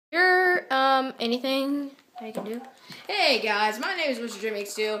anything I can do? Hey guys, my name is Mr.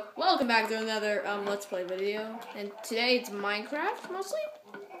 Dreamx2. Welcome back to another Let's Play video. And today it's Minecraft mostly.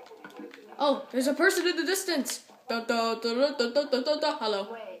 Oh, there's a person in the distance. Da, da, da, da, da, da, da, da.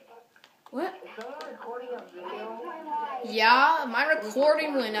 Hello. What? Yeah, my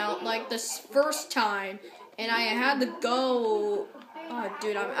recording went out like this first time, and I had to go. Oh,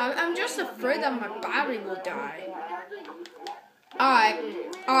 dude, I'm just afraid that my battery will die.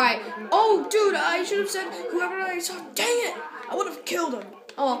 Alright. Oh, dude, I should have said whoever I saw. Dang it! I would have killed him.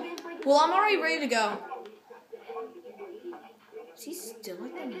 Oh, well, I'm already ready to go. Is he still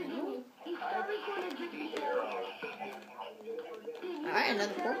at the middle? Alright,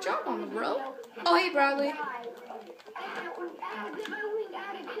 another pork chop on the road. Oh, hey, Bradley.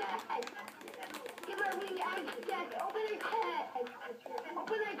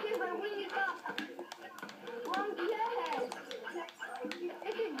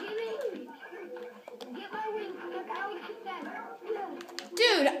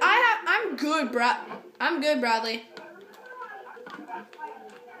 Dude, I'm good, I'm good, Bradley.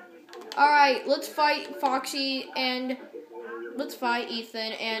 Alright, let's fight Foxy and let's fight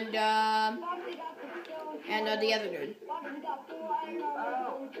Ethan and the other dude.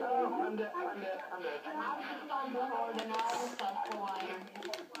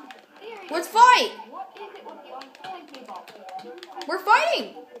 Let's fight! We're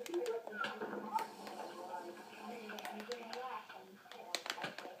fighting!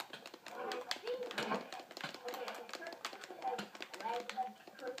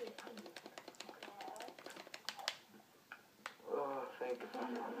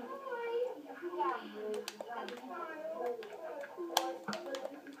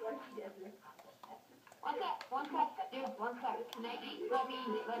 One sec. Can I eat? Let me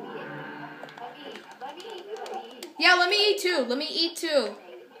eat. Yeah, let me eat too.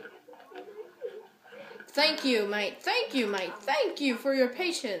 Thank you, mate. Thank you for your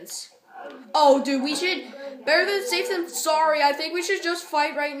patience. Oh, dude, we should, better than safe than sorry. I think we should just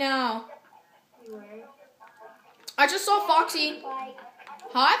fight right now. I just saw Foxy.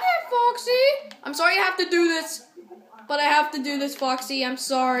 Hi there, Foxy. I'm sorry I have to do this, but I have to do this, Foxy. I'm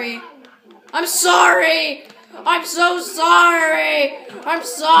sorry. I'm sorry. I'm so sorry. I'm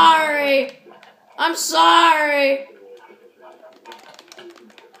sorry. I'm sorry.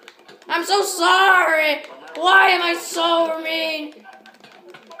 I'm so sorry. Why am I so mean?